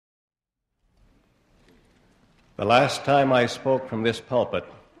The last time I spoke from this pulpit,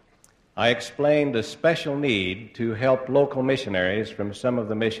 I explained a special need to help local missionaries from some of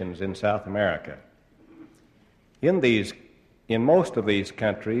the missions in South America. In most of these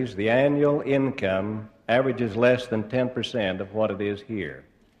countries, the annual income averages less than 10% of what it is here.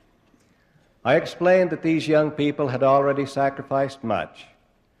 I explained that these young people had already sacrificed much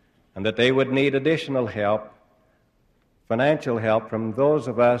and that they would need additional help, financial help, from those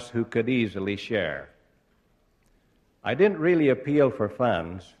of us who could easily share. I didn't really appeal for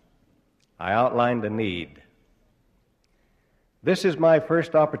funds. I outlined a need. This is my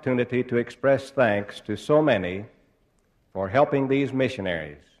first opportunity to express thanks to so many for helping these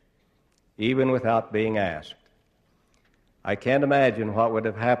missionaries, even without being asked. I can't imagine what would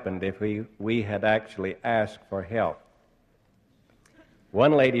have happened if we had actually asked for help.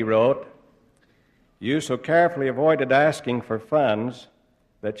 One lady wrote, "You so carefully avoided asking for funds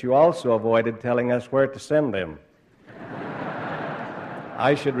that you also avoided telling us where to send them."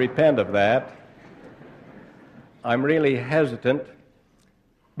 I should repent of that. I'm really hesitant,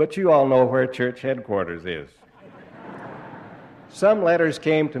 but you all know where church headquarters is. Some letters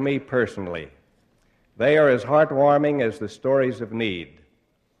came to me personally. They are as heartwarming as the stories of need.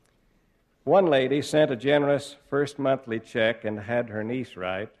 One lady sent a generous first monthly check and had her niece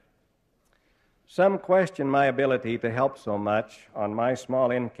write, "Some question my ability to help so much on my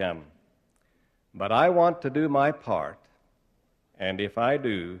small income, but I want to do my part. And if I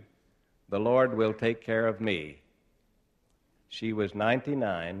do, the Lord will take care of me." She was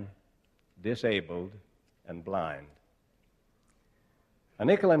 99, disabled, and blind. A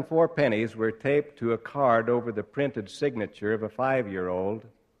nickel and 4 pennies were taped to a card over the printed signature of a 5-year-old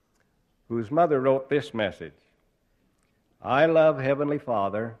whose mother wrote this message: "I love Heavenly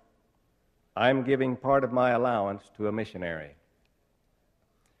Father. I'm giving part of my allowance to a missionary."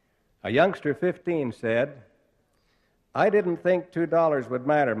 A youngster 15 said, "I didn't think $2 would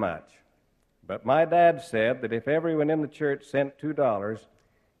matter much, but my dad said that if everyone in the church sent $2,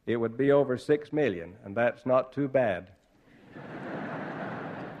 it would be over 6 million, and that's not too bad."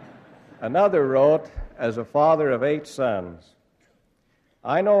 Another wrote, as a father of 8 sons,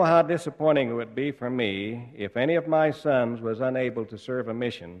 "I know how disappointing it would be for me if any of my sons was unable to serve a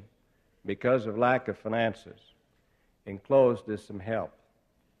mission because of lack of finances. Enclosed is some help."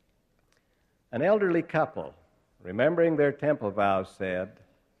 An elderly couple, remembering their temple vows, said,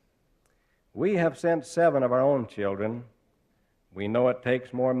 "We have sent 7 of our own children. We know it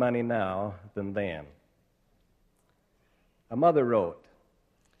takes more money now than then." A mother wrote,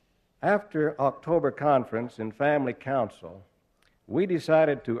 "After October conference and family council, we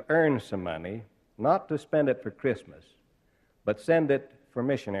decided to earn some money, not to spend it for Christmas, but send it for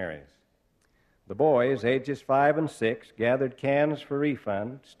missionaries. The boys, ages 5 and 6, gathered cans for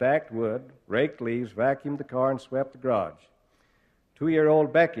refund, stacked wood, raked leaves, vacuumed the car, and swept the garage.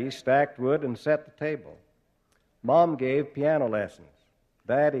 2-year-old Becky stacked wood and set the table. Mom gave piano lessons.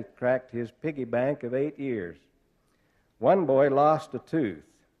 Daddy cracked his piggy bank of 8 years. One boy lost a tooth,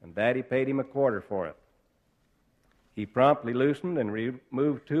 and Daddy paid him $0.25 for it. He promptly loosened and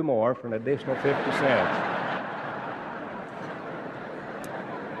removed 2 more for an additional 50 cents.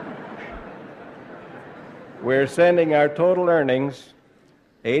 We're sending our total earnings,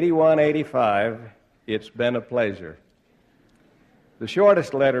 $81.85. It's been a pleasure." The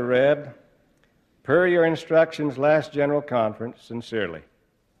shortest letter read, "Per your instructions last General Conference, sincerely."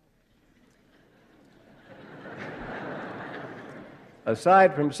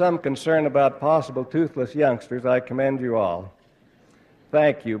 Aside from some concern about possible toothless youngsters, I commend you all.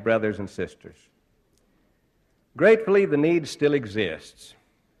 Thank you, brothers and sisters. Gratefully, the need still exists.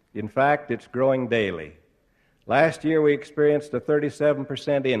 In fact, it's growing daily. Last year, we experienced a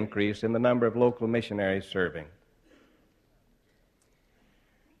 37% increase in the number of local missionaries serving.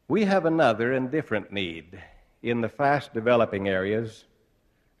 We have another and different need in the fast-developing areas,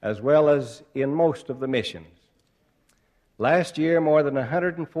 as well as in most of the missions. Last year, more than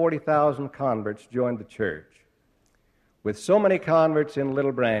 140,000 converts joined the church. With so many converts in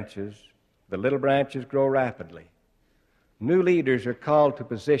little branches, the little branches grow rapidly. New leaders are called to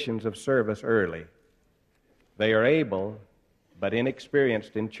positions of service early. They are able, but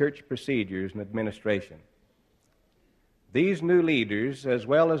inexperienced in church procedures and administration. These new leaders, as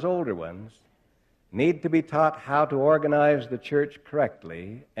well as older ones, need to be taught how to organize the church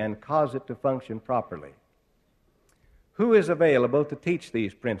correctly and cause it to function properly. Who is available to teach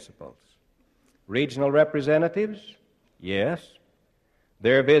these principles? Regional representatives? Yes.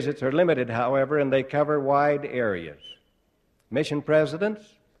 Their visits are limited, however, and they cover wide areas. Mission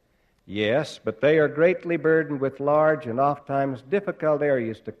presidents? Yes, but they are greatly burdened with large and oftentimes difficult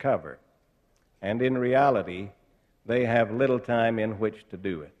areas to cover. And in reality, they have little time in which to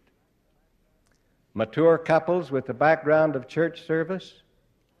do it. Mature couples with the background of church service?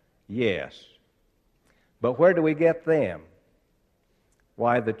 Yes. But where do we get them?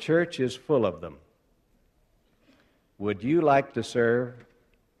 Why, the church is full of them. Would you like to serve?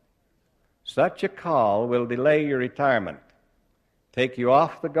 Such a call will delay your retirement, take you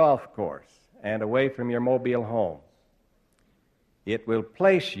off the golf course and away from your mobile home. It will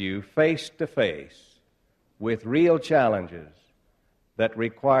place you face to face with real challenges that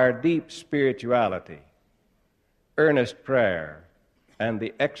require deep spirituality, earnest prayer, and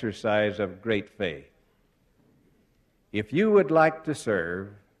the exercise of great faith. If you would like to serve,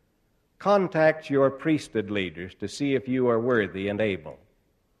 contact your priesthood leaders to see if you are worthy and able.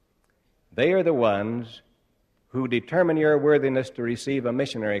 They are the ones who determine your worthiness to receive a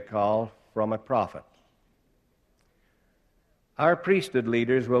missionary call from a prophet. Our priesthood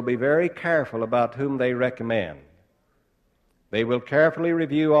leaders will be very careful about whom they recommend. They will carefully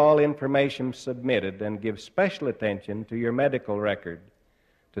review all information submitted and give special attention to your medical record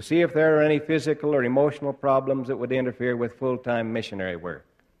to see if there are any physical or emotional problems that would interfere with full-time missionary work.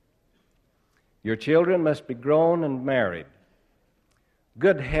 Your children must be grown and married.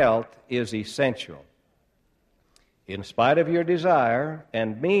 Good health is essential. In spite of your desire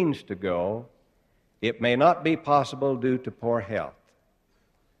and means to go, it may not be possible due to poor health.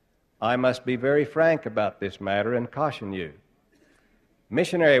 I must be very frank about this matter and caution you.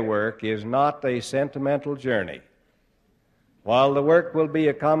 Missionary work is not a sentimental journey. While the work will be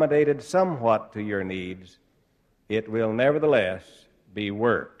accommodated somewhat to your needs, it will nevertheless be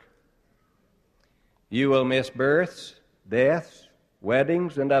work. You will miss births, deaths,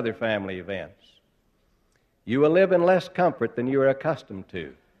 weddings, and other family events. You will live in less comfort than you are accustomed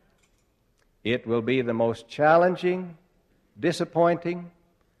to. It will be the most challenging, disappointing,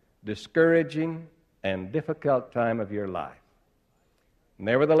 discouraging, and difficult time of your life.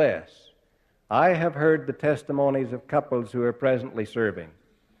 Nevertheless, I have heard the testimonies of couples who are presently serving,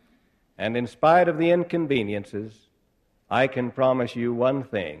 and in spite of the inconveniences, I can promise you one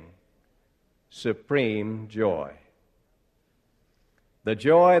thing: supreme joy. The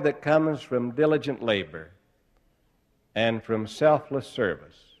joy that comes from diligent labor and from selfless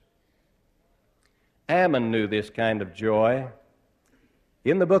service. Ammon knew this kind of joy.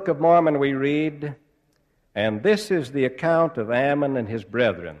 In the Book of Mormon we read, "And this is the account of Ammon and his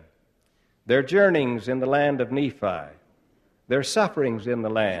brethren, their journeyings in the land of Nephi, their sufferings in the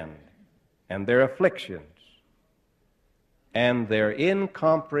land, and their afflictions, and their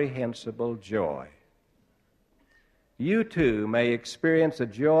incomprehensible joy." You too may experience a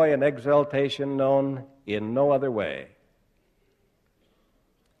joy and exultation known in no other way.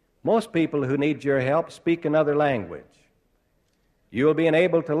 Most people who need your help speak another language. You will be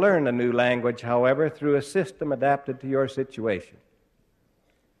enabled to learn a new language, however, through a system adapted to your situation.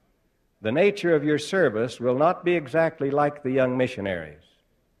 The nature of your service will not be exactly like the young missionaries.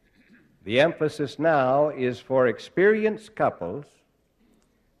 The emphasis now is for experienced couples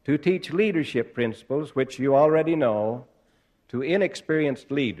to teach leadership principles which you already know to inexperienced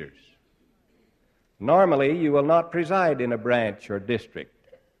leaders. Normally, you will not preside in a branch or district,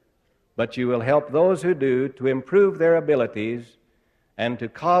 but you will help those who do to improve their abilities and to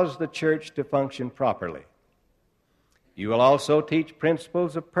cause the church to function properly. You will also teach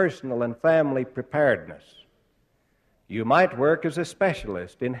principles of personal and family preparedness. You might work as a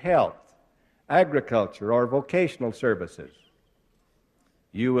specialist in health, agriculture, or vocational services.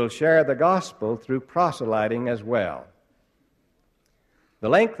 You will share the gospel through proselyting as well. The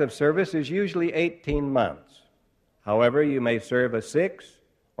length of service is usually 18 months. However, you may serve a 6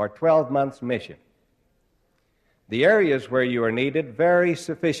 or 12 months mission. The areas where you are needed vary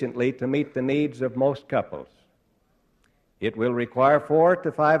sufficiently to meet the needs of most couples. It will require $400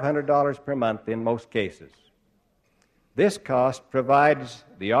 to $500 per month in most cases. This cost provides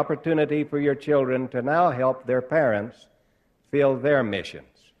the opportunity for your children to now help their parents fill their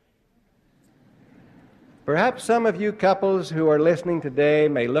missions. Perhaps some of you couples who are listening today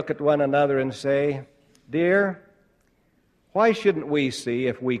may look at one another and say, "Dear, why shouldn't we see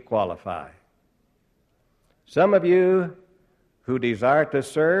if we qualify?" Some of you who desire to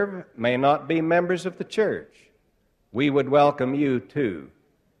serve may not be members of the church. We would welcome you too.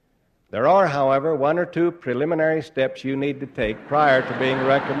 There are, however, 1 or 2 preliminary steps you need to take prior to being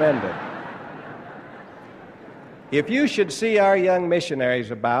recommended. If you should see our young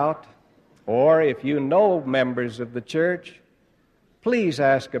missionaries about, or if you know members of the church, please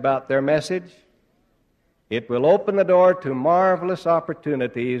ask about their message. It will open the door to marvelous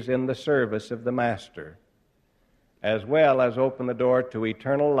opportunities in the service of the Master, as well as open the door to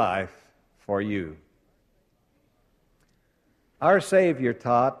eternal life for you. Our Savior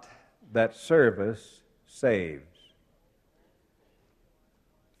taught that service saves.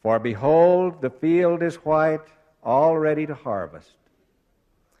 For behold, the field is white, all ready to harvest.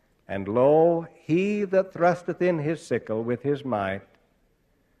 And lo, he that thrusteth in his sickle with his might,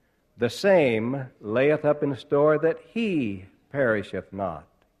 the same layeth up in store that he perisheth not,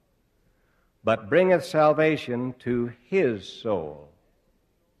 but bringeth salvation to his soul.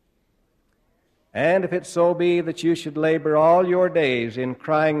 And if it so be that you should labor all your days in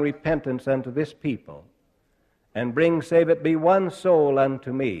crying repentance unto this people, and bring, save it be, one soul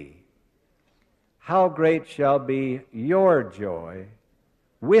unto me, how great shall be your joy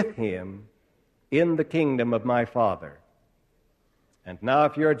with him in the kingdom of my Father. And now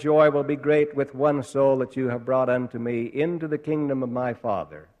if your joy will be great with one soul that you have brought unto me into the kingdom of my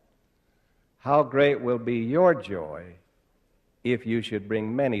Father, how great will be your joy if you should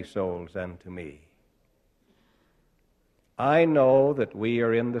bring many souls unto me. I know that we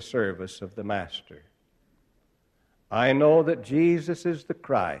are in the service of the Master. I know that Jesus is the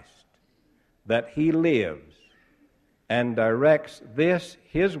Christ, that he lives and directs this,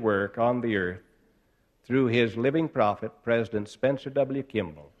 his work on the earth, through his living prophet, President Spencer W.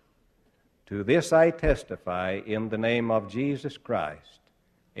 Kimball. To this I testify in the name of Jesus Christ.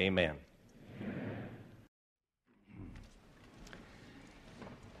 Amen.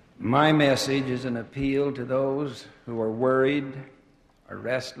 My message is an appeal to those who are worried, or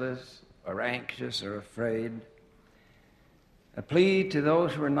restless, or anxious, or afraid. A plea to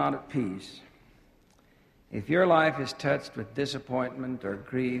those who are not at peace. If your life is touched with disappointment or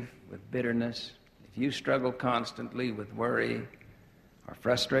grief, with bitterness, if you struggle constantly with worry, or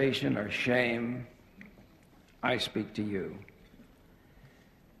frustration, or shame, I speak to you.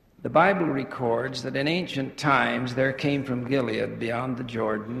 The Bible records that in ancient times there came from Gilead beyond the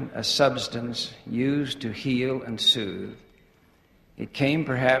Jordan a substance used to heal and soothe. It came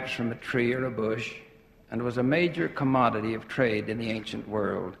perhaps from a tree or a bush and was a major commodity of trade in the ancient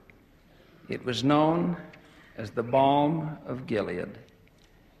world. It was known as the balm of Gilead.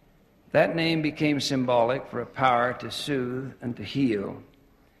 That name became symbolic for a power to soothe and to heal.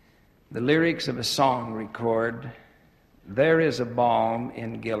 The lyrics of a song record, "There is a balm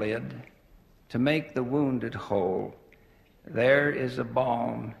in Gilead to make the wounded whole. There is a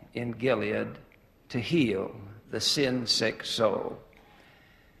balm in Gilead to heal the sin-sick soul."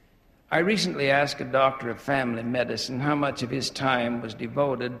 I recently asked a doctor of family medicine how much of his time was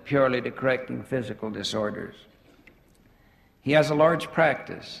devoted purely to correcting physical disorders. He has a large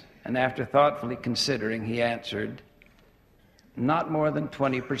practice, and after thoughtfully considering, he answered, "Not more than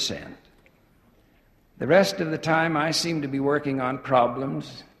 20%. The rest of the time, I seem to be working on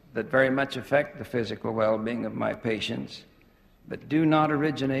problems that very much affect the physical well-being of my patients, but do not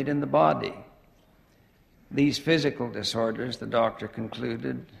originate in the body. These physical disorders," the doctor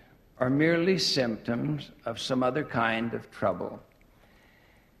concluded, "are merely symptoms of some other kind of trouble."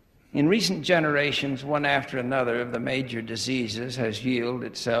 In recent generations, one after another of the major diseases has yielded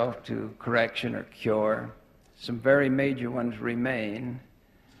itself to correction or cure. Some very major ones remain,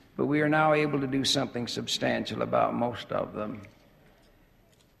 but we are now able to do something substantial about most of them.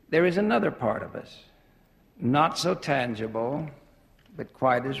 There is another part of us, not so tangible, but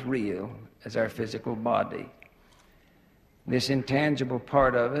quite as real as our physical body. This intangible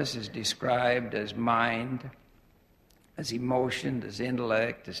part of us is described as mind, as emotion, as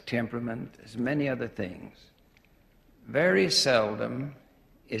intellect, as temperament, as many other things. Very seldom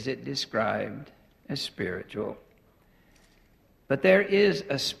is it described as spiritual. But there is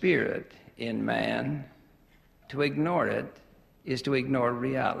a spirit in man. To ignore it is to ignore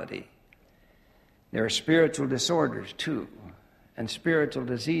reality. There are spiritual disorders, too, and spiritual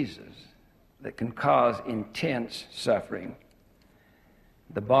diseases that can cause intense suffering.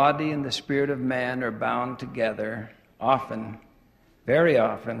 The body and the spirit of man are bound together. Often, very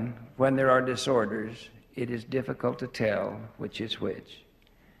often, when there are disorders, it is difficult to tell which is which.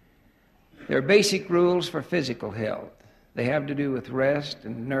 There are basic rules for physical health. They have to do with rest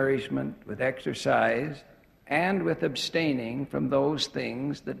and nourishment, with exercise, and with abstaining from those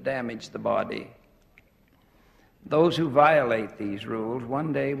things that damage the body. Those who violate these rules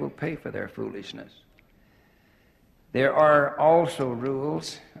one day will pay for their foolishness. There are also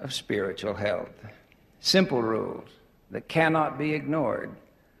rules of spiritual health, simple rules that cannot be ignored,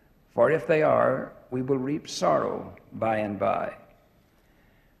 for if they are, we will reap sorrow by and by.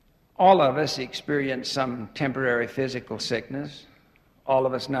 All of us experience some temporary physical sickness. All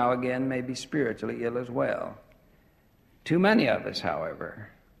of us now again may be spiritually ill as well. Too many of us, however,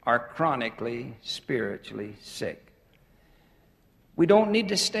 are chronically spiritually sick. We don't need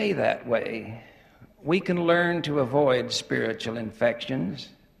to stay that way. we can learn to avoid spiritual infections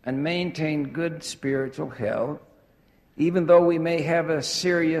and maintain good spiritual health. Even though we may have a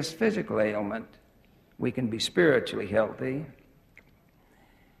serious physical ailment, we can be spiritually healthy.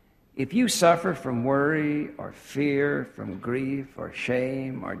 If you suffer from worry or fear, from grief or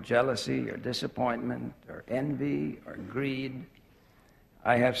shame or jealousy or disappointment or envy or greed,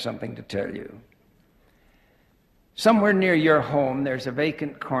 I have something to tell you. Somewhere near your home, there's a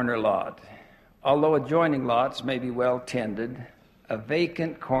vacant corner lot. Although adjoining lots may be well tended, a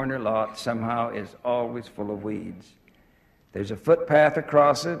vacant corner lot somehow is always full of weeds. There's a footpath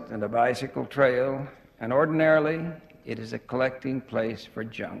across it and a bicycle trail, and ordinarily it is a collecting place for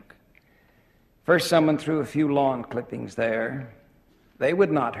junk. First, someone threw a few lawn clippings there. They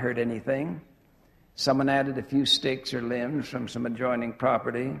would not hurt anything. Someone added a few sticks or limbs from some adjoining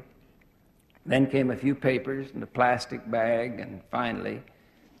property. Then came a few papers and a plastic bag, and finally,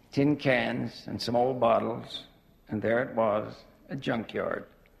 tin cans and some old bottles, and there it was, a junkyard.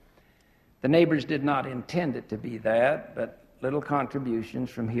 The neighbors did not intend it to be that, but little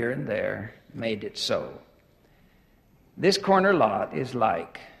contributions from here and there made it so. This corner lot is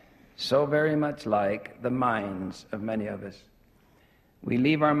so very much like the minds of many of us. We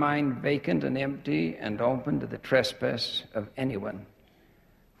leave our mind vacant and empty and open to the trespass of anyone.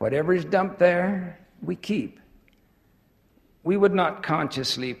 Whatever is dumped there, we keep. We would not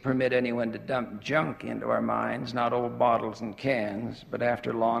consciously permit anyone to dump junk into our minds, not old bottles and cans, but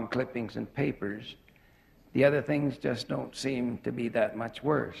after lawn clippings and papers, the other things just don't seem to be that much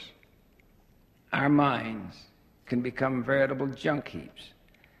worse. Our minds can become veritable junk heaps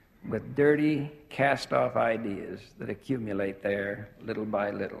with dirty, cast-off ideas that accumulate there little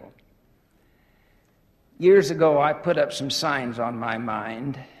by little. Years ago, I put up some signs on my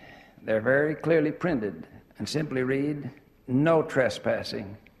mind. They're very clearly printed and simply read, "No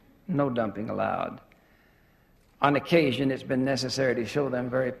trespassing, no dumping allowed." On occasion, it's been necessary to show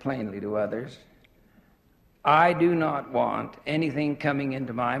them very plainly to others. I do not want anything coming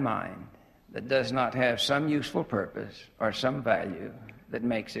into my mind that does not have some useful purpose or some value that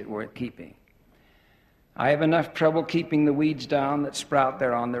makes it worth keeping. I have enough trouble keeping the weeds down that sprout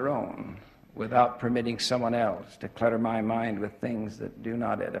there on their own without permitting someone else to clutter my mind with things that do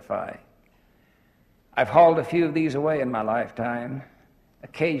not edify. I've hauled a few of these away in my lifetime.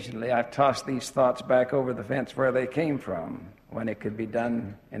 Occasionally, I've tossed these thoughts back over the fence where they came from, when it could be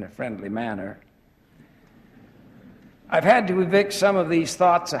done in a friendly manner. I've had to evict some of these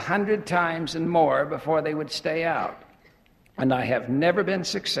thoughts 100 times and more before they would stay out, and I have never been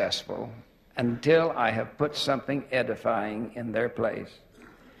successful until I have put something edifying in their place.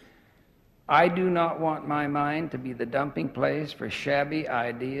 I do not want my mind to be the dumping place for shabby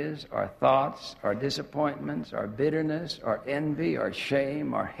ideas or thoughts or disappointments or bitterness or envy or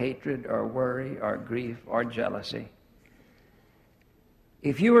shame or hatred or worry or grief or jealousy.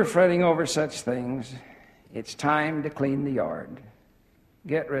 If you are fretting over such things, it's time to clean the yard.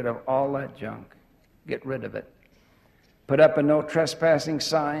 Get rid of all that junk. Get rid of it. Put up a no trespassing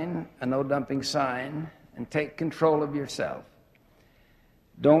sign, a no dumping sign, and take control of yourself.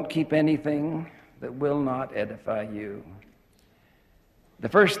 Don't keep anything that will not edify you. The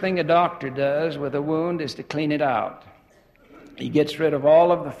first thing a doctor does with a wound is to clean it out. He gets rid of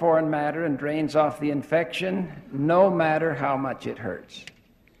all of the foreign matter and drains off the infection, no matter how much it hurts.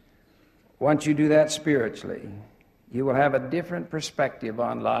 Once you do that spiritually, you will have a different perspective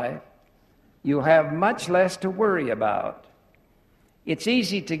on life. You'll have much less to worry about. It's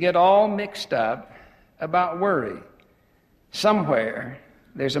easy to get all mixed up about worry. Somewhere,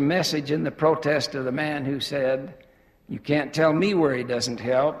 there's a message in the protest of the man who said, "You can't tell me worry doesn't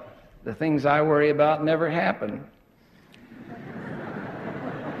help. The things I worry about never happen."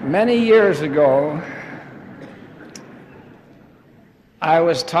 Many years ago, I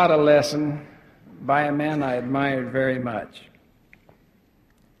was taught a lesson by a man I admired very much.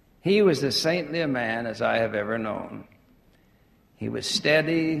 He was as saintly a man as I have ever known. He was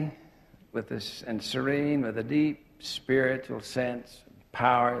steady and serene with a deep spiritual sense,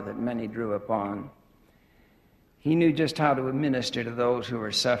 power that many drew upon. He knew just how to minister to those who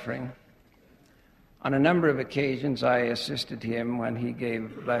were suffering. On a number of occasions, I assisted him when he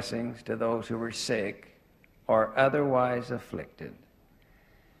gave blessings to those who were sick or otherwise afflicted.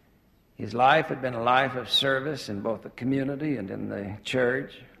 His life had been a life of service in both the community and in the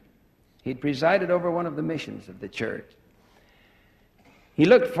church. He'd presided over one of the missions of the church. He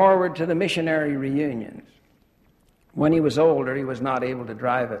looked forward to the missionary reunions. When he was older, he was not able to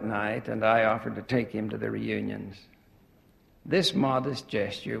drive at night, and I offered to take him to the reunions. This modest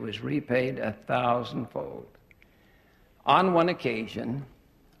gesture was repaid 1,000-fold. On one occasion,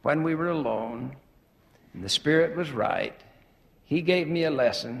 when we were alone, And the Spirit was right. He gave me a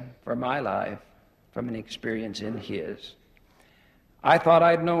lesson for my life from an experience in his. I thought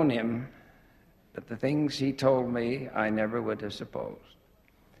I'd known him, but the things he told me I never would have supposed.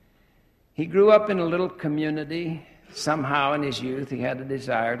 He grew up in a little community. Somehow in his youth he had a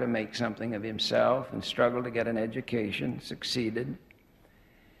desire to make something of himself and struggled to get an education, succeeded.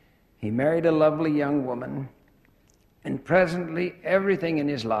 He married a lovely young woman, and presently everything in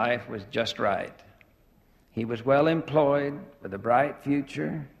his life was just right. He was well employed with a bright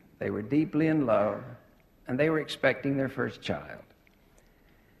future. They were deeply in love, and they were expecting their first child.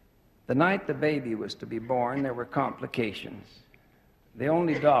 The night the baby was to be born, there were complications. The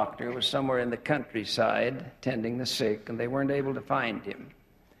only doctor was somewhere in the countryside tending the sick, and they weren't able to find him.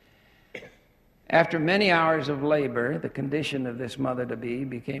 After many hours of labor, the condition of this mother-to-be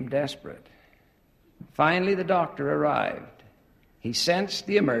became desperate. Finally, the doctor arrived. He sensed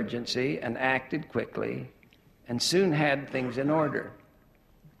the emergency and acted quickly, and soon had things in order.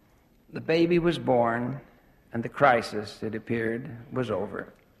 The baby was born, and the crisis, it appeared, was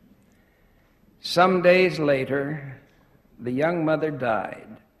over. Some days later, the young mother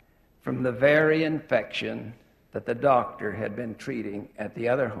died from the very infection that the doctor had been treating at the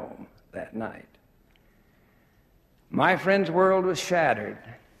other home that night. My friend's world was shattered.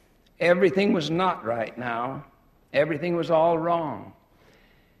 Everything was not right now. Everything was all wrong.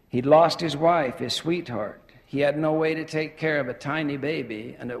 He'd lost his wife, his sweetheart. He had no way to take care of a tiny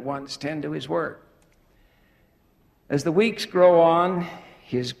baby and at once tend to his work. As the weeks grow on,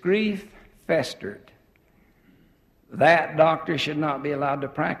 his grief festered. That doctor should not be allowed to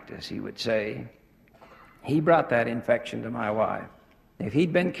practice, he would say. He brought that infection to my wife. If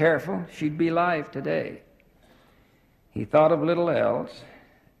he'd been careful, she'd be alive today. He thought of little else,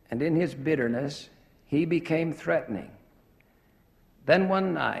 and in his bitterness, he became threatening. Then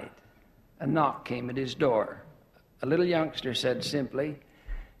one night, a knock came at his door. A little youngster said simply,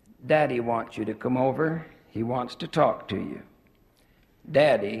 "Daddy wants you to come over. He wants to talk to you."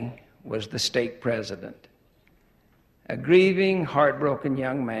 Daddy was the stake president. A grieving, heartbroken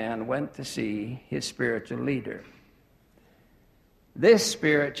young man went to see his spiritual leader. This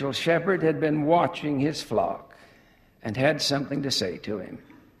spiritual shepherd had been watching his flock and had something to say to him.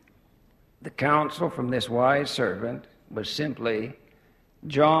 The counsel from this wise servant was simply,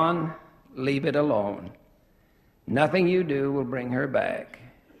 "John, leave it alone. Nothing you do will bring her back.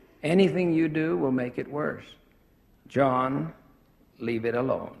 Anything you do will make it worse. John, leave it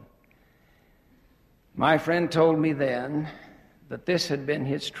alone." My friend told me then that this had been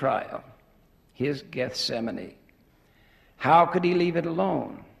his trial, his Gethsemane. How could he leave it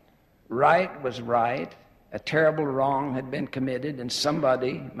alone? Right was right. A terrible wrong had been committed, and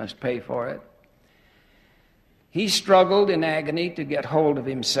somebody must pay for it. He struggled in agony to get hold of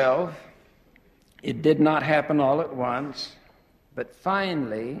himself. It did not happen all at once, but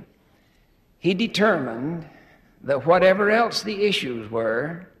finally he determined that whatever else the issues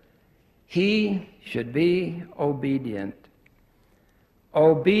were, he should be obedient.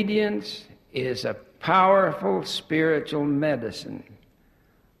 Obedience is a powerful spiritual medicine.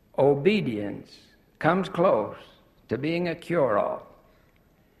 Obedience comes close to being a cure-all.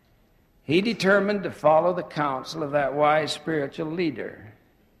 He determined to follow the counsel of that wise spiritual leader.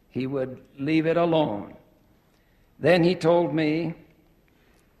 He would leave it alone. Then he told me,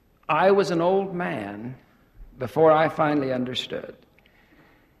 I was an old man before I finally understood.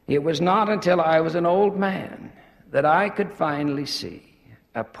 It was not until I was an old man that I could finally see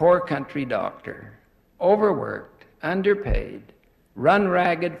a poor country doctor, overworked, underpaid, run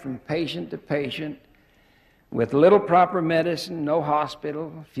ragged from patient to patient, with little proper medicine, no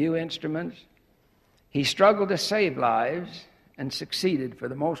hospital, few instruments. He struggled to save lives and succeeded for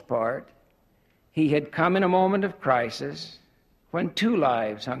the most part. He had come in a moment of crisis when 2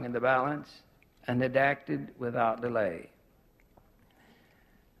 lives hung in the balance and had acted without delay.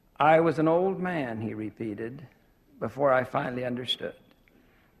 I was an old man, he repeated, before I finally understood.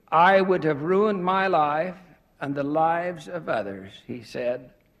 I would have ruined my life and the lives of others, he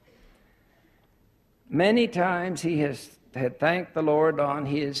said. Many times he had thanked the Lord on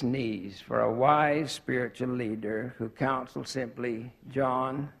his knees for a wise spiritual leader who counseled simply,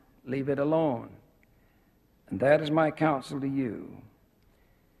 John, leave it alone. And that is my counsel to you.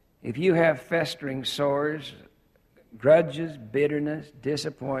 If you have festering sores, grudges, bitterness,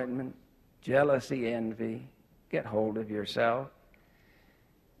 disappointment, jealousy, envy, get hold of yourself.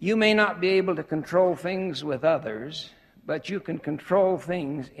 You may not be able to control things with others, but you can control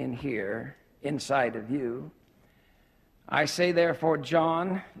things in here, inside of you. I say, therefore,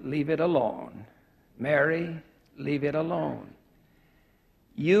 John, leave it alone. Mary, leave it alone.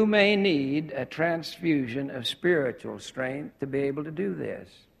 You may need a transfusion of spiritual strength to be able to do this.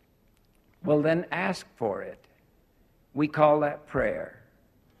 Well, then ask for it. We call that prayer.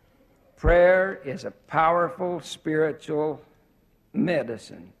 Prayer is a powerful spiritual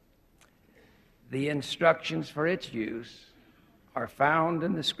medicine. The instructions for its use are found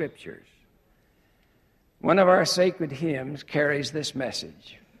in the Scriptures. One of our sacred hymns carries this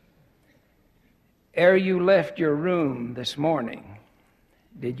message. Ere you left your room this morning,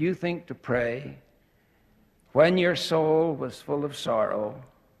 did you think to pray? When your soul was full of sorrow,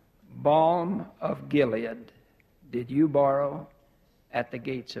 balm of Gilead did you borrow at the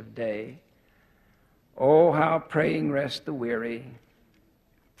gates of day? Oh, how praying rest the weary.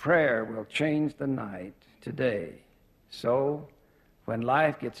 Prayer will change the night today. So, when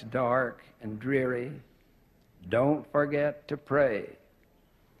life gets dark and dreary, don't forget to pray.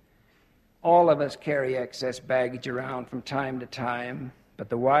 All of us carry excess baggage around from time to time, but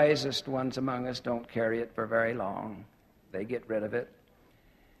the wisest ones among us don't carry it for very long. They get rid of it.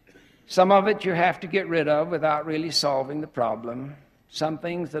 Some of it you have to get rid of without really solving the problem. Some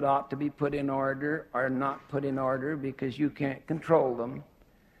things that ought to be put in order are not put in order because you can't control them.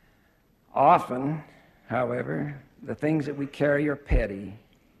 Often, however, the things that we carry are petty,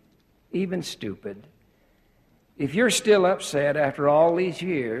 even stupid. If you're still upset after all these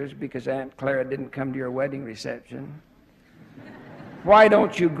years because Aunt Clara didn't come to your wedding reception, why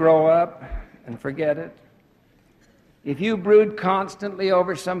don't you grow up and forget it? If you brood constantly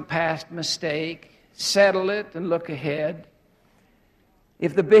over some past mistake, settle it and look ahead.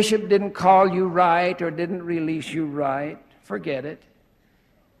 If the bishop didn't call you right or didn't release you right, forget it.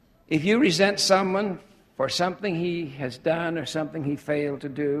 If you resent someone for something he has done or something he failed to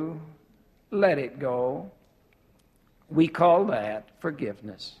do, let it go. We call that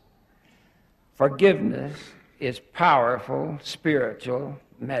forgiveness. Forgiveness is powerful spiritual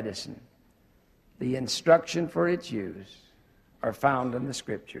medicine. The instruction for its use are found in the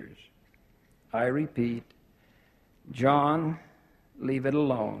Scriptures. I repeat, John, leave it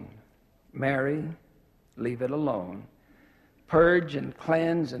alone. Mary, leave it alone. Purge and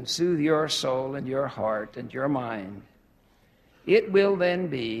cleanse and soothe your soul and your heart and your mind. It will then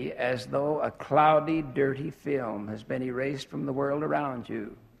be as though a cloudy, dirty film has been erased from the world around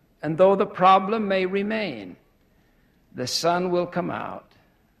you. And though the problem may remain, the sun will come out.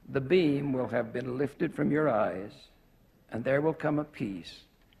 The beam will have been lifted from your eyes, and there will come a peace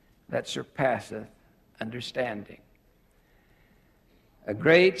that surpasseth understanding. A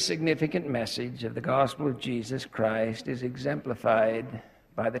great significant message of the gospel of Jesus Christ is exemplified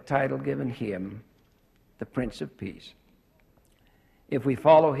by the title given him, the Prince of Peace. If we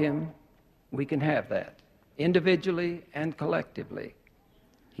follow him, we can have that, individually and collectively.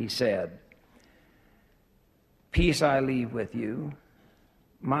 He said, "Peace I leave with you,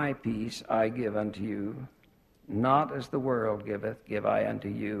 my peace I give unto you, not as the world giveth, give I unto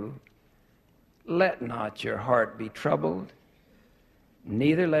you. Let not your heart be troubled,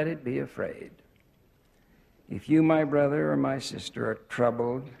 neither let it be afraid." If you, my brother or my sister, are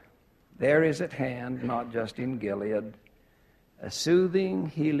troubled, there is at hand, not just in Gilead, a soothing,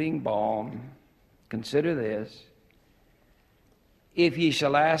 healing balm. Consider this. If ye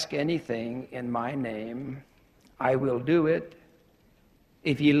shall ask anything in my name, I will do it.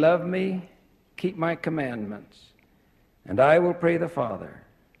 If ye love me, keep my commandments. And I will pray the Father,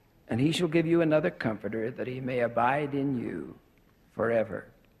 and he shall give you another comforter, that he may abide in you forever.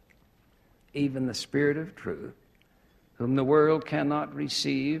 Even the Spirit of truth, whom the world cannot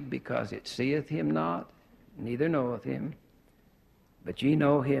receive, because it seeth him not, neither knoweth him. But ye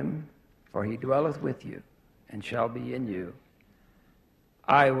know him, for he dwelleth with you, and shall be in you.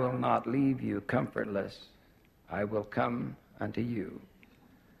 I will not leave you comfortless. I will come unto you.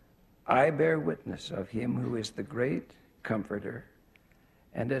 I bear witness of him who is the great Comforter,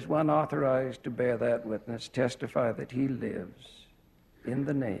 and as one authorized to bear that witness, testify that he lives in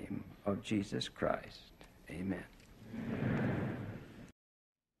the name of Jesus Christ. Amen.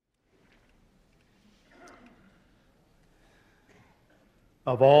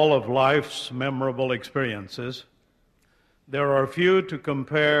 Of all of life's memorable experiences, there are few to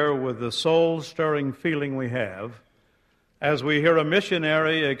compare with the soul-stirring feeling we have as we hear a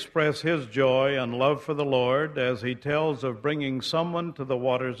missionary express his joy and love for the Lord as he tells of bringing someone to the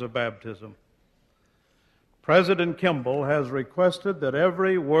waters of baptism. President Kimball has requested that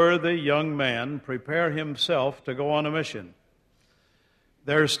every worthy young man prepare himself to go on a mission.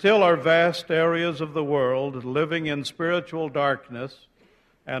 There still are vast areas of the world living in spiritual darkness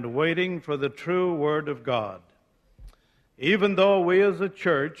and waiting for the true Word of God. Even though we as a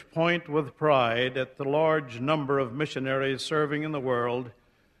church point with pride at the large number of missionaries serving in the world,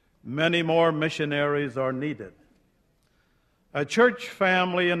 Many more missionaries are needed. A church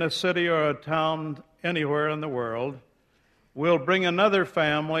family in a city or a town anywhere in the world will bring another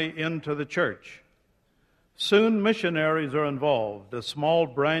family into the church. Soon missionaries are involved. A small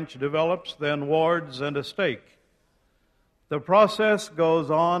branch develops, then wards and a stake. The process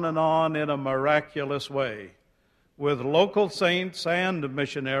goes on in a miraculous way, with local saints and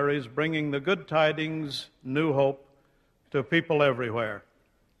missionaries bringing the good tidings, new hope, to people everywhere.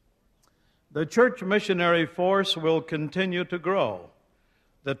 The church missionary force will continue to grow.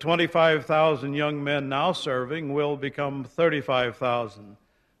 The 25,000 young men now serving will become 35,000,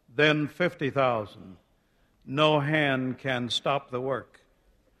 then 50,000. No hand can stop the work.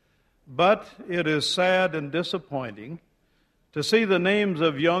 But it is sad and disappointing to see the names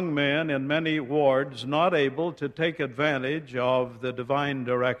of young men in many wards not able to take advantage of the divine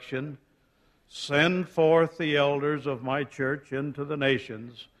direction. Send forth the elders of my church into the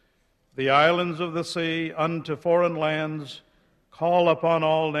nations, the islands of the sea, unto foreign lands, call upon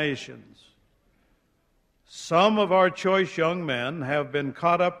all nations. Some of our choice young men have been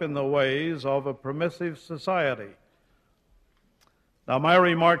caught up in the ways of a permissive society. Now, my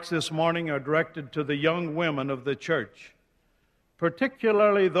remarks this morning are directed to the young women of the church,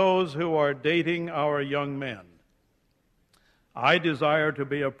 particularly those who are dating our young men. I desire to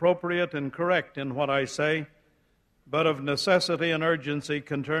be appropriate and correct in what I say, but of necessity and urgency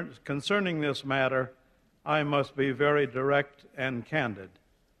concerning this matter, I must be very direct and candid.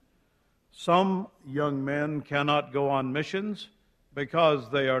 Some young men cannot go on missions because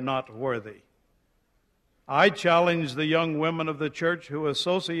they are not worthy. I challenge the young women of the church who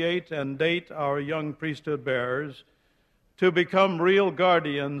associate and date our young priesthood bearers to become real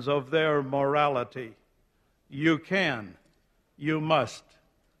guardians of their morality. You can. You must.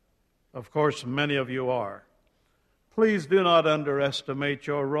 Of course, many of you are. Please do not underestimate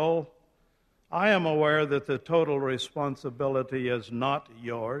your role. I am aware that the total responsibility is not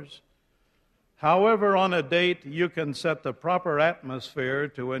yours. However, on a date, you can set the proper atmosphere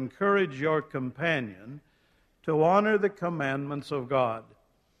to encourage your companion to honor the commandments of God.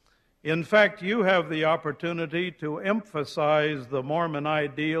 In fact, you have the opportunity to emphasize the Mormon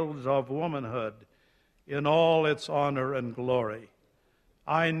ideals of womanhood in all its honor and glory.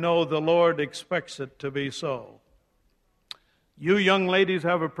 I know the Lord expects it to be so. You young ladies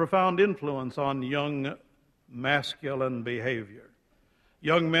have a profound influence on young masculine behavior.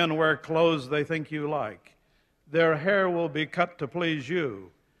 Young men wear clothes they think you like. Their hair will be cut to please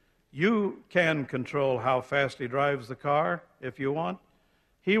you. You can control how fast he drives the car if you want.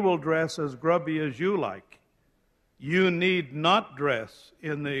 He will dress as grubby as you like. You need not dress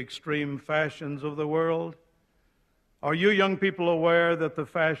in the extreme fashions of the world. Are you young people aware that the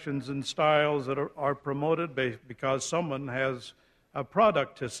fashions and styles that are promoted because someone has a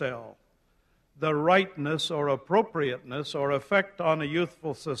product to sell? The rightness or appropriateness or effect on a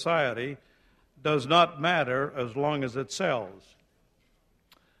youthful society does not matter as long as it sells.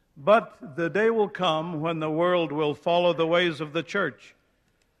 But the day will come when the world will follow the ways of the church.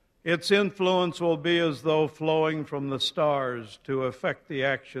 Its influence will be as though flowing from the stars to affect the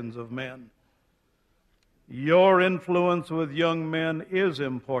actions of men. Your influence with young men is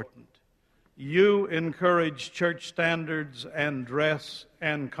important. You encourage church standards and dress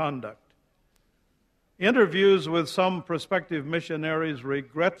and conduct. Interviews with some prospective missionaries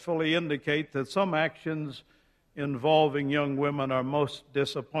regretfully indicate that some actions involving young women are most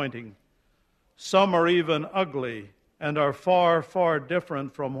disappointing. Some are even ugly and are far, far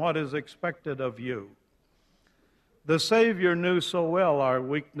different from what is expected of you. The Savior knew so well our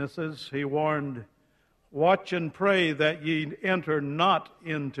weaknesses. He warned, "Watch and pray that ye enter not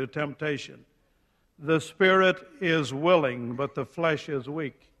into temptation. The spirit is willing, but the flesh is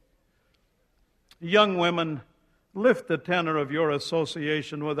weak." Young women, lift the tenor of your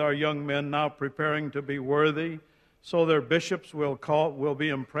association with our young men now preparing to be worthy, so their bishops will be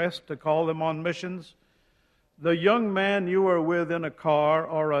impressed to call them on missions. The young man you are with in a car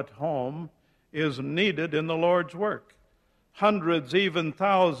or at home is needed in the Lord's work. Hundreds, even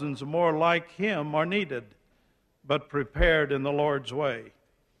thousands more like him are needed, but prepared in the Lord's way.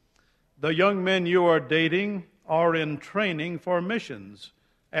 The young men you are dating are in training for missions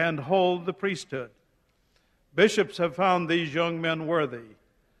and hold the priesthood. Bishops have found these young men worthy.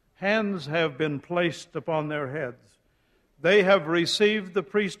 Hands have been placed upon their heads. They have received the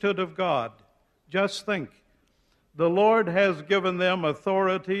priesthood of God. Just think, the Lord has given them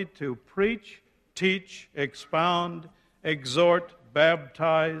authority to preach, teach, expound, exhort,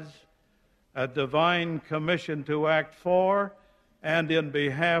 baptize, a divine commission to act for and in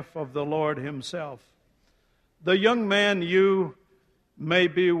behalf of the Lord himself. The young man you may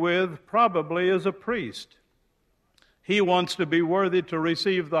be with probably is a priest. He wants to be worthy to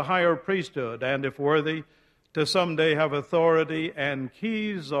receive the higher priesthood, and if worthy, to someday have authority and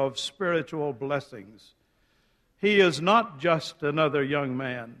keys of spiritual blessings. He is not just another young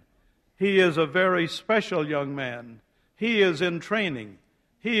man. He is a very special young man. He is in training.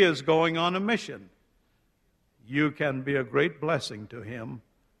 He is going on a mission. You can be a great blessing to him.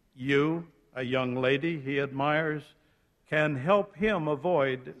 You, a young lady he admires, can help him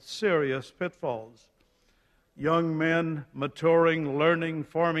avoid serious pitfalls. Young men maturing, learning,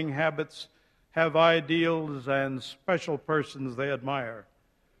 forming habits, have ideals and special persons they admire.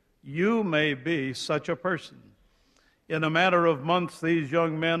 You may be such a person. In a matter of months, these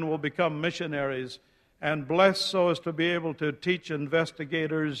young men will become missionaries and blessed so as to be able to teach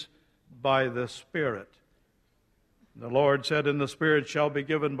investigators by the Spirit. The Lord said, "And the Spirit shall be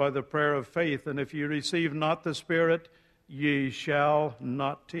given by the prayer of faith, and if ye receive not the Spirit, ye shall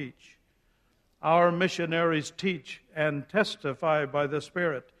not teach." Our missionaries teach and testify by the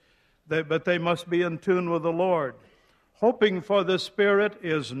Spirit, but they must be in tune with the Lord. Hoping for the Spirit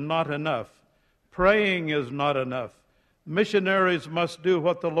is not enough. Praying is not enough. Missionaries must do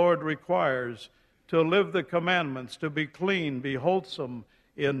what the Lord requires, to live the commandments, to be clean, be wholesome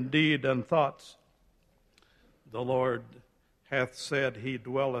in deed and thoughts. The Lord hath said, He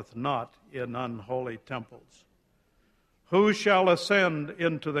dwelleth not in unholy temples. Who shall ascend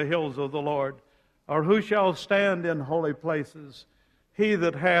into the hills of the Lord? Or who shall stand in holy places? He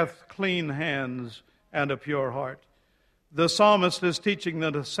that hath clean hands and a pure heart. The psalmist is teaching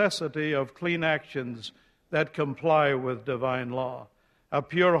the necessity of clean actions that comply with divine law. A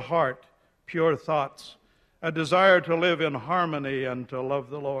pure heart, pure thoughts, a desire to live in harmony and to love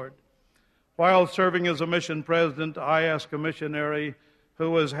the Lord. While serving as a mission president, I asked a missionary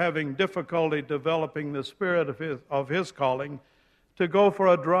who was having difficulty developing the spirit of his calling to go for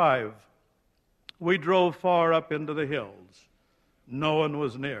a drive. We drove far up into the hills. No one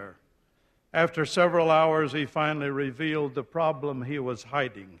was near. After several hours, he finally revealed the problem he was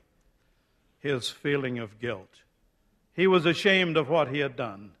hiding, his feeling of guilt. He was ashamed of what he had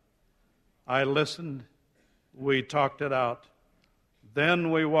done. I listened. We talked it out.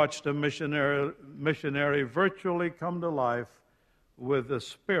 Then we watched a missionary virtually come to life with the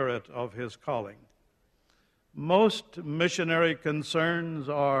spirit of his calling. Most missionary concerns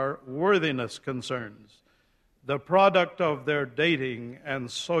are worthiness concerns, the product of their dating and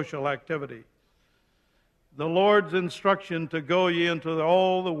social activity. The Lord's instruction to go ye into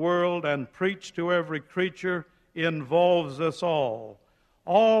all the world and preach to every creature involves us all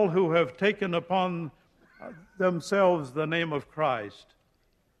who have taken upon themselves the name of Christ.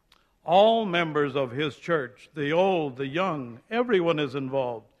 All members of His church, the old, the young, everyone is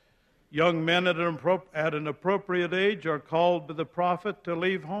involved. Young men at an appropriate age are called by the prophet to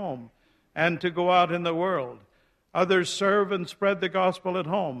leave home and to go out in the world. Others serve and spread the gospel at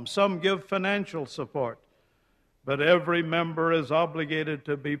home. Some give financial support. But every member is obligated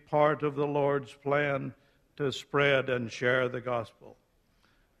to be part of the Lord's plan to spread and share the gospel.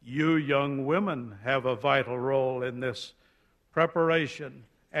 You young women have a vital role in this preparation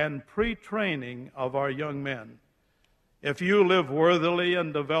and pre-training of our young men. If you live worthily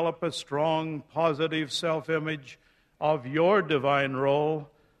and develop a strong, positive self-image of your divine role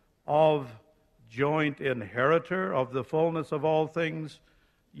of joint inheritor of the fullness of all things,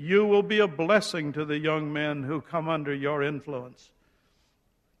 you will be a blessing to the young men who come under your influence.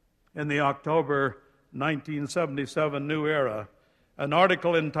 In the October 1977 New Era, an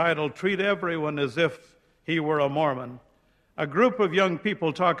article entitled "Treat Everyone as If He Were a Mormon," a group of young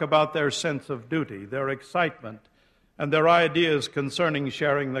people talk about their sense of duty, their excitement, and their ideas concerning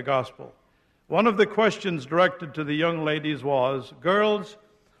sharing the gospel. One of the questions directed to the young ladies was, "Girls,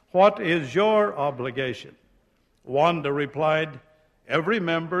 what is your obligation?" Wanda replied, "Every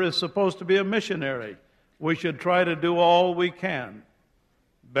member is supposed to be a missionary. We should try to do all we can."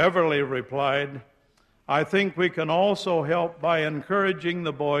 Beverly replied, "I think we can also help by encouraging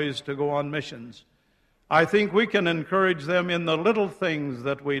the boys to go on missions. I think we can encourage them in the little things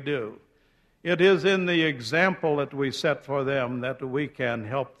that we do. It is in the example that we set for them that we can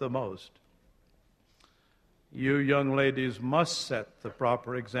help the most." You young ladies must set the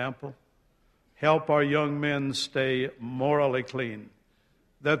proper example. Help our young men stay morally clean,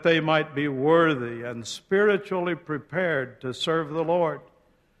 that they might be worthy and spiritually prepared to serve the Lord.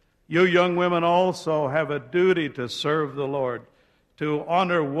 You young women also have a duty to serve the Lord, to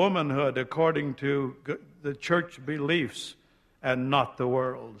honor womanhood according to the church beliefs and not the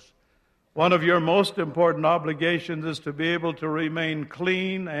world's. One of your most important obligations is to be able to remain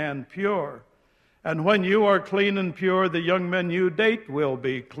clean and pure And when you are clean and pure, the young men you date will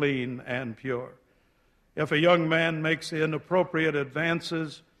be clean and pure. If a young man makes inappropriate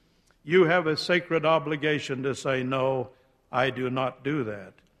advances, you have a sacred obligation to say, no, I do not do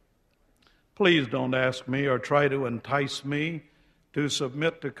that. Please don't ask me or try to entice me to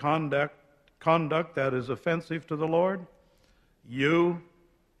submit to conduct that is offensive to the Lord. You,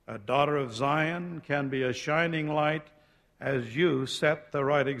 a daughter of Zion, can be a shining light as you set the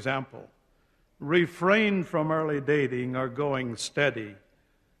right example. Refrain from early dating or going steady.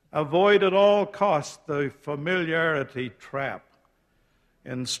 Avoid at all costs the familiarity trap.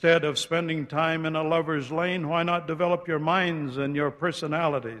 Instead of spending time in a lover's lane, why not develop your minds and your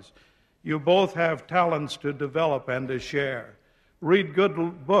personalities? You both have talents to develop and to share. Read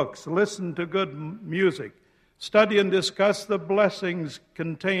good books, listen to good music, study and discuss the blessings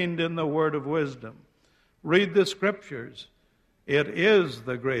contained in the word of wisdom. Read the scriptures. It is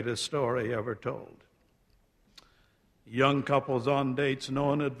the greatest story ever told. Young couples on dates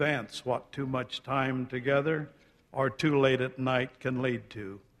know in advance what too much time together or too late at night can lead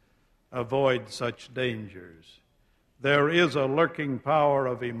to. Avoid such dangers. There is a lurking power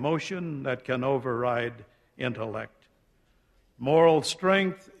of emotion that can override intellect. Moral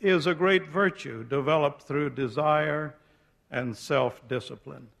strength is a great virtue developed through desire and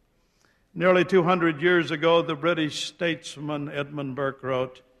self-discipline. Nearly 200 years ago, the British statesman Edmund Burke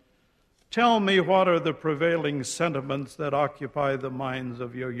wrote, "Tell me what are the prevailing sentiments that occupy the minds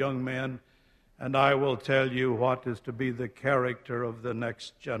of your young men, and I will tell you what is to be the character of the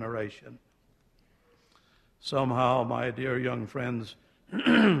next generation." Somehow, my dear young friends,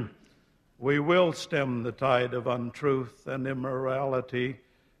 we will stem the tide of untruth and immorality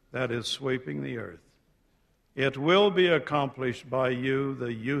that is sweeping the earth. It will be accomplished by you,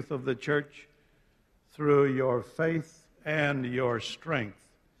 the youth of the church, through your faith and your strength.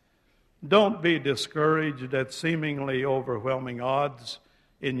 Don't be discouraged at seemingly overwhelming odds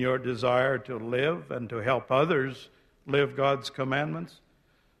in your desire to live and to help others live God's commandments.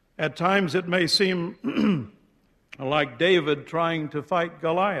 At times it may seem like David trying to fight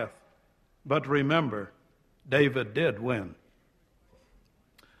Goliath, but remember, David did win.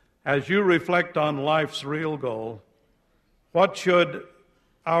 As you reflect on life's real goal, what should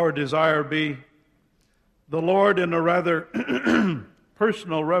our desire be? The Lord, in a rather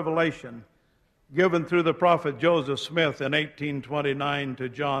personal revelation given through the prophet Joseph Smith in 1829 to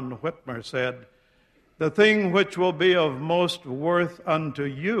John Whitmer, said, "The thing which will be of most worth unto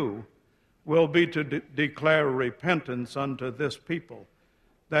you will be to declare repentance unto this people,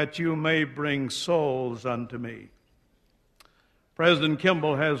 that you may bring souls unto me." President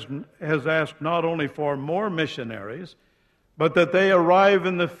Kimball has asked not only for more missionaries, but that they arrive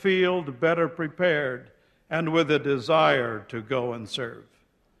in the field better prepared and with a desire to go and serve.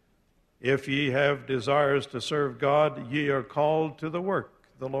 "If ye have desires to serve God, ye are called to the work,"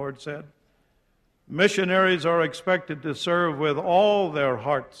 the Lord said. Missionaries are expected to serve with all their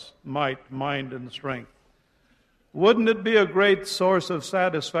heart's might, mind, and strength. Wouldn't it be a great source of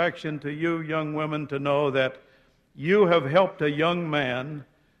satisfaction to you, young women, to know that you have helped a young man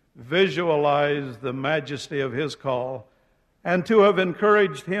visualize the majesty of his call and to have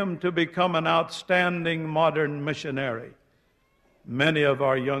encouraged him to become an outstanding modern missionary? Many of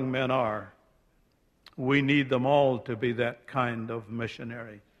our young men are. We need them all to be that kind of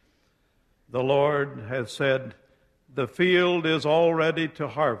missionary. The Lord has said, "The field is all ready to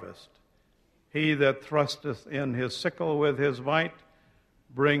harvest. He that thrusteth in his sickle with his might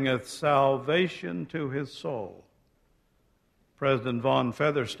bringeth salvation to his soul." President Von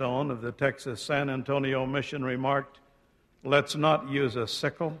Featherstone of the Texas San Antonio Mission remarked, "Let's not use a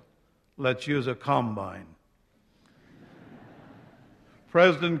sickle, let's use a combine."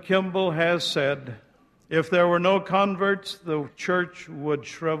 President Kimball has said, "If there were no converts, the church would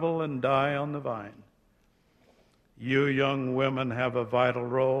shrivel and die on the vine." You young women have a vital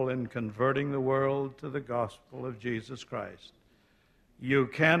role in converting the world to the gospel of Jesus Christ. You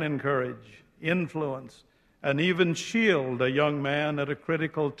can encourage, influence, and even shield a young man at a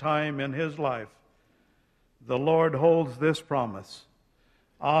critical time in his life. The Lord holds this promise: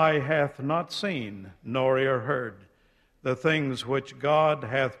 "Eye hath not seen, nor ear heard, the things which God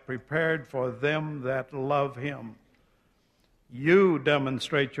hath prepared for them that love him." You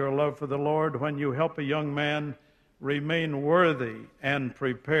demonstrate your love for the Lord when you help a young man remain worthy and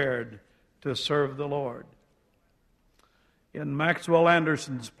prepared to serve the Lord. In Maxwell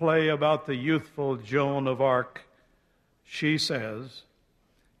Anderson's play about the youthful Joan of Arc, she says,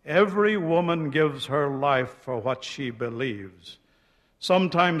 "Every woman gives her life for what she believes.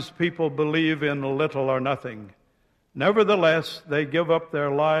 Sometimes people believe in little or nothing. Nevertheless, they give up their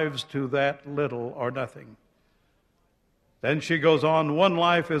lives to that little or nothing. Then she goes on, one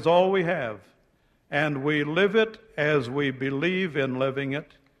life is all we have, and we live it as we believe in living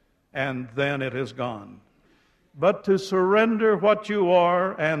it, and then it is gone. But to surrender what you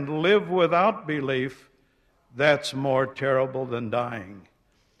are and live without belief, that's more terrible than dying.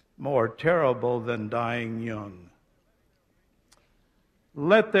 More terrible than dying young.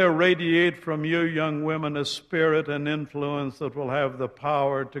 Let there radiate from you, young women, a spirit and influence that will have the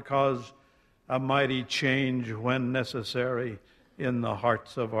power to cause a mighty change when necessary in the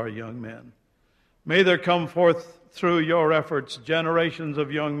hearts of our young men. May there come forth through your efforts generations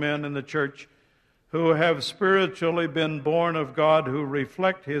of young men in the church who have spiritually been born of God, who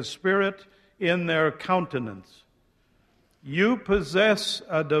reflect His Spirit in their countenance. You possess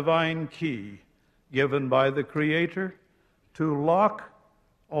a divine key given by the Creator to lock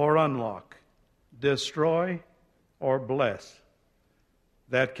or unlock, destroy or bless,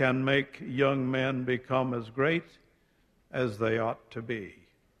 that can make young men become as great as they ought to be.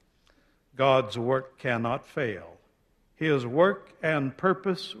 God's work cannot fail. His work and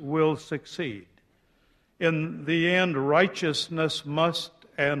purpose will succeed. In the end, righteousness must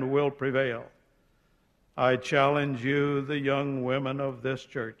and will prevail. I challenge you, the young women of this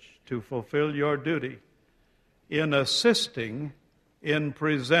church, to fulfill your duty in assisting in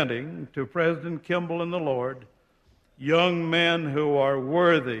presenting to President Kimball and the Lord young men who are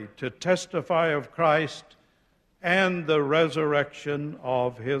worthy to testify of Christ and the resurrection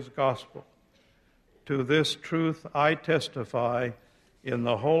of His gospel. To this truth I testify in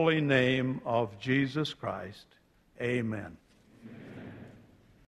the holy name of Jesus Christ. Amen.